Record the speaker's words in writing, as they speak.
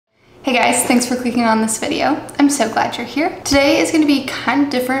Hey guys, thanks for clicking on this video. I'm so glad you're here. Today is going to be kind of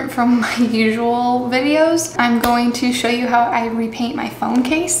different from my usual videos. I'm going to show you how I repaint my phone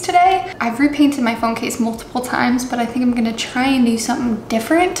case today. I've repainted my phone case multiple times, but I think I'm going to try and do something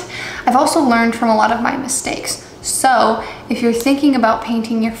different. I've also learned from a lot of my mistakes. So if you're thinking about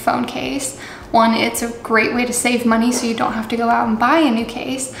painting your phone case, one, it's a great way to save money so you don't have to go out and buy a new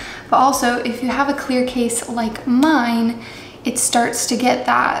case. But also, if you have a clear case like mine, it starts to get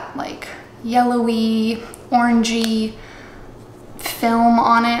that like yellowy, orangey film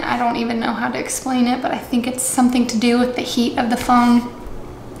on it. I don't even know how to explain it, but I think it's something to do with the heat of the phone.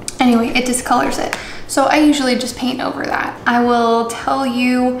 Anyway, it discolors it. So I usually just paint over that. I will tell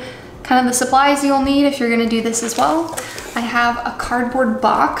you kind of the supplies you'll need if you're gonna do this as well. I have a cardboard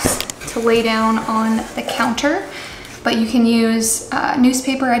box to lay down on the counter, but you can use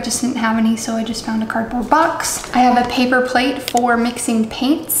newspaper. I just didn't have any, so I just found a cardboard box. I have a paper plate for mixing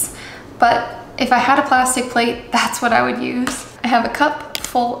paints, but if I had a plastic plate, that's what I would use. I have a cup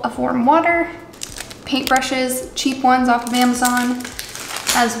full of warm water, paintbrushes, cheap ones off of Amazon,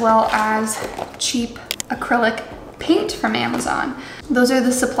 as well as cheap acrylic paint from Amazon. Those are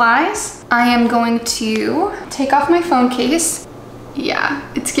the supplies. I am going to take off my phone case. Yeah,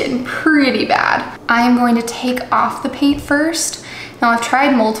 it's getting pretty bad. I am going to take off the paint first. Now, I've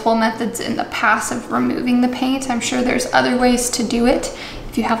tried multiple methods in the past of removing the paint. I'm sure there's other ways to do it.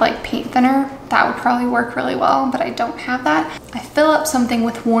 If you have like paint thinner, that would probably work really well, but I don't have that. I fill up something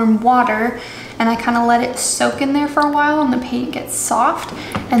with warm water and I kind of let it soak in there for a while and the paint gets soft,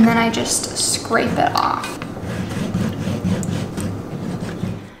 and then I just scrape it off.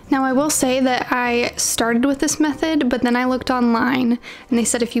 Now, I will say that I started with this method, but then I looked online and they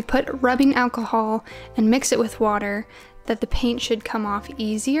said if you put rubbing alcohol and mix it with water, that the paint should come off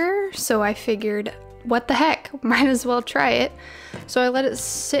easier. So I figured, what the heck, might as well try it. So I let it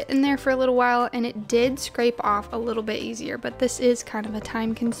sit in there for a little while and it did scrape off a little bit easier, but this is kind of a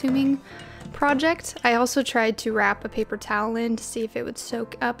time-consuming project. I also tried to wrap a paper towel in to see if it would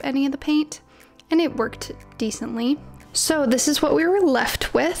soak up any of the paint, and it worked decently. So this is what we were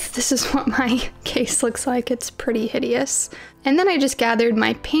left with. This is what my case looks like. It's pretty hideous. And then I just gathered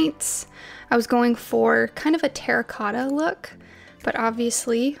my paints. I was going for kind of a terracotta look, but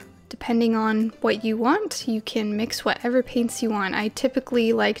obviously, depending on what you want, you can mix whatever paints you want. I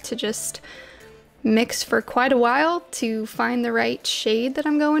typically like to just mix for quite a while to find the right shade that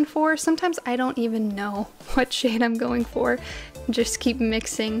I'm going for. Sometimes I don't even know what shade I'm going for. Just keep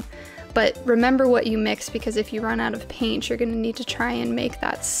mixing. But remember what you mix, because if you run out of paint, you're gonna need to try and make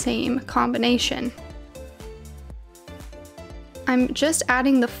that same combination. I'm just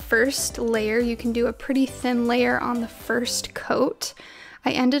adding the first layer. You can do a pretty thin layer on the first coat.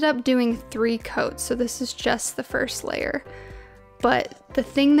 I ended up doing 3 coats, so this is just the first layer. But the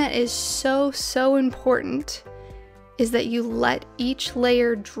thing that is so important is that you let each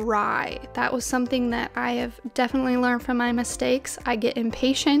layer dry. That was something that I have definitely learned from my mistakes. I get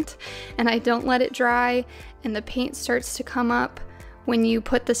impatient and I don't let it dry, and the paint starts to come up when you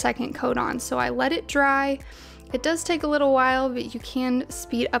put the second coat on. So I let it dry. It does take a little while, but you can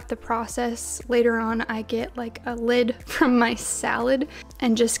speed up the process. Later on, I get like a lid from my salad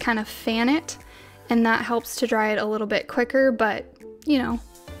and just kind of fan it, and that helps to dry it a little bit quicker, but you know,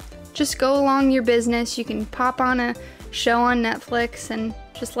 just go along your business. You can pop on a show on Netflix and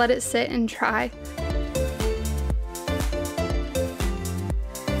just let it sit and dry.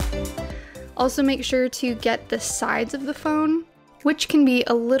 Also, make sure to get the sides of the phone, which can be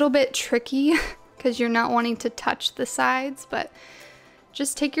a little bit tricky because you're not wanting to touch the sides, but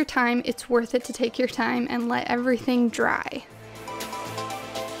just take your time. It's worth it to take your time and let everything dry.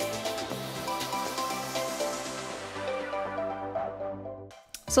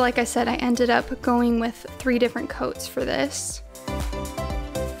 So like I said, I ended up going with 3 different coats for this.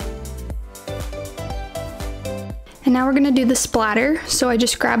 And now we're gonna do the splatter. So I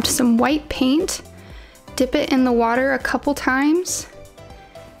just grabbed some white paint, dip it in the water a couple times,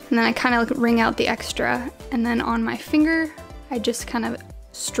 and then I kind of wring out the extra. And then on my finger, I just kind of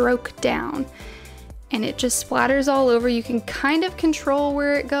stroke down and it just splatters all over. You can kind of control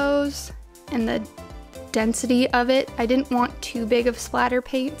where it goes and the density of it. I didn't want too big of splatter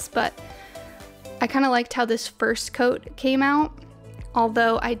paints, but I kind of liked how this first coat came out,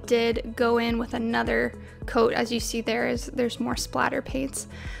 although I did go in with another coat. As you see there's more splatter paints.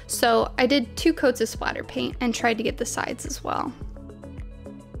 So I did 2 coats of splatter paint and tried to get the sides as well.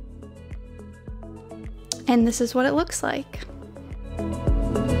 And this is what it looks like.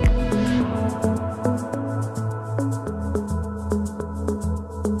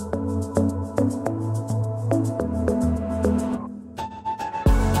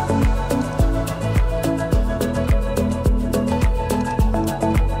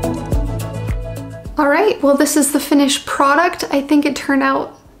 All right, well, this is the finished product. I think it turned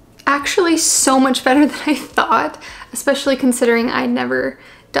out actually so much better than I thought, especially considering I'd never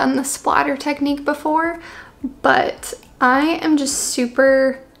done the splatter technique before, but I am just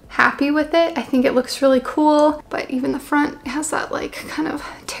super happy with it. I think it looks really cool, but even the front has that like kind of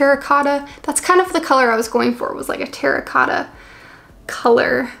terracotta. That's kind of the color I was going for, was like a terracotta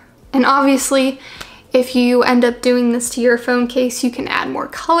color. And obviously, if you end up doing this to your phone case, you can add more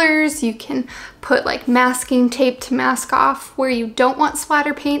colors. You can put like masking tape to mask off where you don't want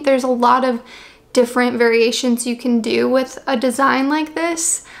splatter paint. There's a lot of different variations you can do with a design like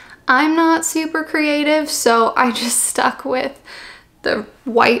this. I'm not super creative, so I just stuck with the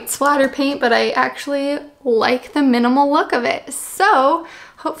white splatter paint, but I actually like the minimal look of it. So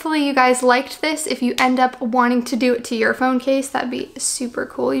hopefully you guys liked this. If you end up wanting to do it to your phone case, that'd be super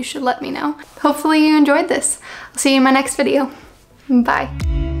cool. You should let me know. Hopefully you enjoyed this. I'll see you in my next video.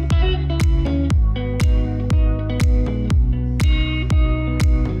 Bye.